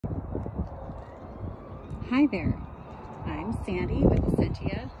Hi there, I'm Sandy with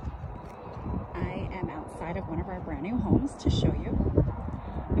Essentia. I am outside of one of our brand new homes to show you.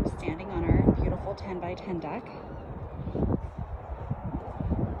 I'm standing on our beautiful 10 by 10 deck.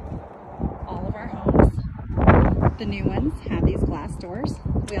 All of our homes, the new ones, have these glass doors.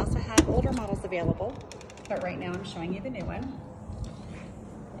 We also have older models available, but right now I'm showing you the new one.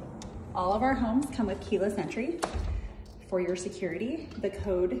 All of our homes come with keyless entry. For your security, the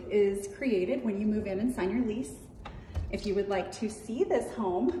code is created when you move in and sign your lease. If you would like to see this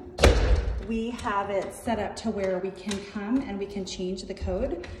home, we have it set up to where we can come and we can change the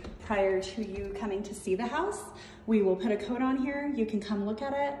code prior to you coming to see the house. We will put a code on here. You can come look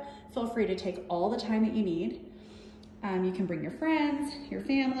at it. Feel free to take all the time that you need. You can bring your friends, your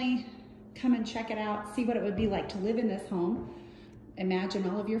family, come and check it out, see what it would be like to live in this home. Imagine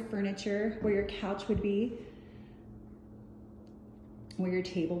all of your furniture, where your couch would be, where your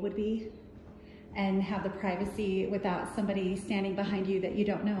table would be, and have the privacy without somebody standing behind you that you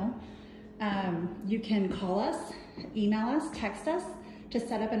don't know. You can call us, email us, text us to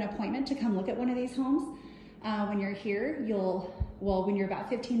set up an appointment to come look at one of these homes. When you're here, when you're about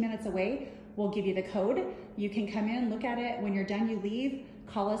 15 minutes away, we'll give you the code. You can come in, look at it. When you're done, you leave,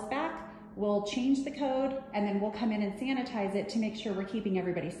 call us back. We'll change the code, and then we'll come in and sanitize it to make sure we're keeping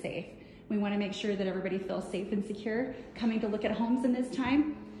everybody safe. We want to make sure that everybody feels safe and secure coming to look at homes in this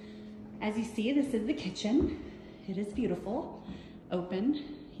time. As you see, this is the kitchen. It is beautiful, open.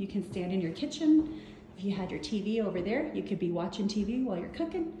 You can stand in your kitchen. If you had your TV over there, you could be watching TV while you're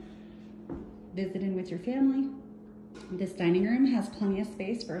cooking, visiting with your family. This dining room has plenty of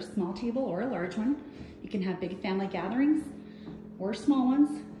space for a small table or a large one. You can have big family gatherings or small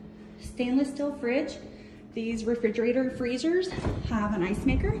ones. Stainless steel fridge. These refrigerator freezers have an ice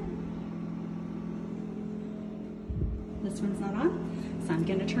maker. This one's not on, so I'm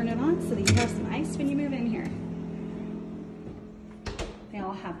gonna turn it on so that you have some ice when you move in here. They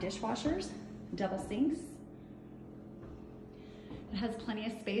all have dishwashers, double sinks. It has plenty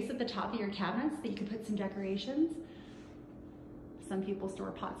of space at the top of your cabinets that you can put some decorations. Some people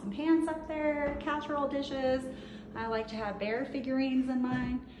store pots and pans up there, casserole dishes. I like to have bear figurines in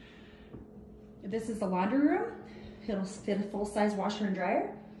mine. This is the laundry room. It'll fit a full-size washer and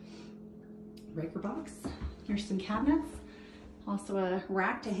dryer. Breaker box. Here's some cabinets. Also a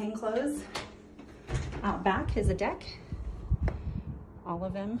rack to hang clothes. Out back is a deck. All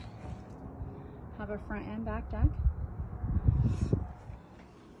of them have a front and back deck.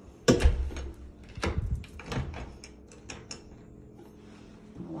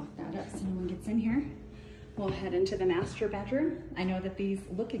 I'll lock that up so no one gets in here. We'll head into the master bedroom. I know that these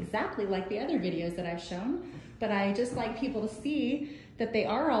look exactly like the other videos that I've shown, but I just like people to see that they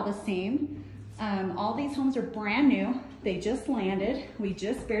are all the same. All these homes are brand new. They just landed. We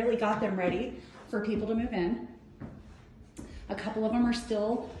just barely got them ready for people to move in. A couple of them are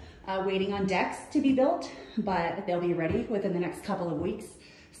still waiting on decks to be built, but they'll be ready within the next couple of weeks.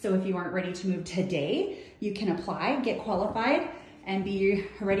 So if you aren't ready to move today, you can apply, get qualified, and be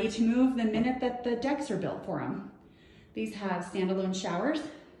ready to move the minute that the decks are built for them. These have standalone showers,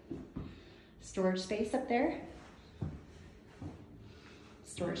 storage space up there,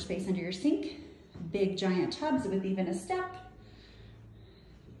 storage space under your sink, big giant tubs with even a step.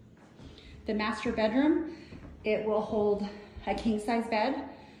 The master bedroom, it will hold a king-size bed.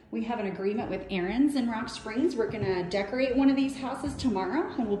 We have an agreement with Aaron's in Rock Springs. We're gonna decorate one of these houses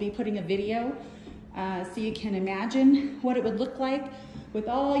tomorrow, and we'll be putting a video so you can imagine what it would look like with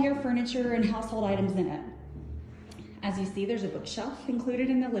all your furniture and household items in it. As you see, there's a bookshelf included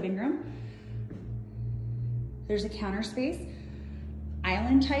in the living room. There's a counter space,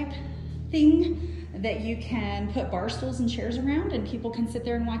 island type thing that you can put bar stools and chairs around and people can sit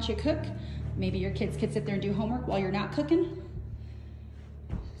there and watch you cook. Maybe your kids could sit there and do homework while you're not cooking.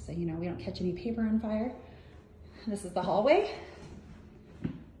 So you know we don't catch any paper on fire. This is the hallway.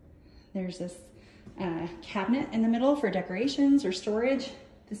 There's this cabinet in the middle for decorations or storage.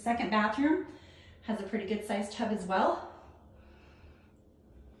 The second bathroom has a pretty good sized tub as well.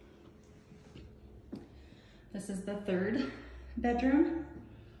 This is the third bedroom.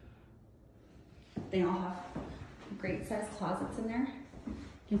 They all have great sized closets in there.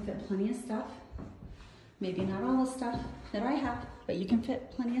 You can fit plenty of stuff. Maybe not all the stuff that I have, but you can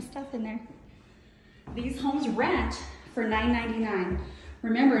fit plenty of stuff in there. These homes rent for $9.99.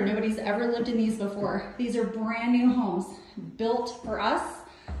 Remember, nobody's ever lived in these before. These are brand new homes built for us,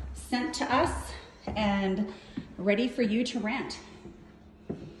 sent to us, and ready for you to rent.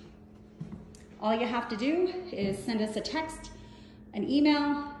 All you have to do is send us a text, an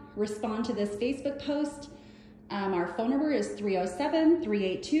email, respond to this Facebook post. Our phone number is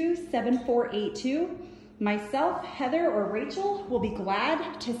 307-382-7482. Myself, Heather, or Rachel will be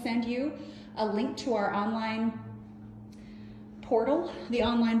glad to send you a link to our online portal. The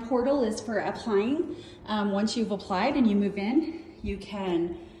online portal is for applying. Once you've applied and you move in, you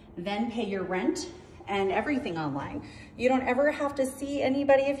can then pay your rent and everything online. You don't ever have to see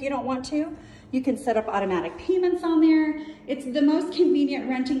anybody if you don't want to. You can set up automatic payments on there. It's the most convenient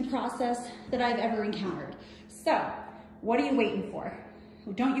renting process that I've ever encountered. So, what are you waiting for?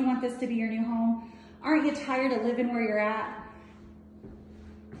 Don't you want this to be your new home? Aren't you tired of living where you're at?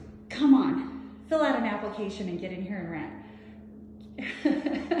 Come on, fill out an application and get in here and rent.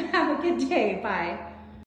 Have a good day, bye.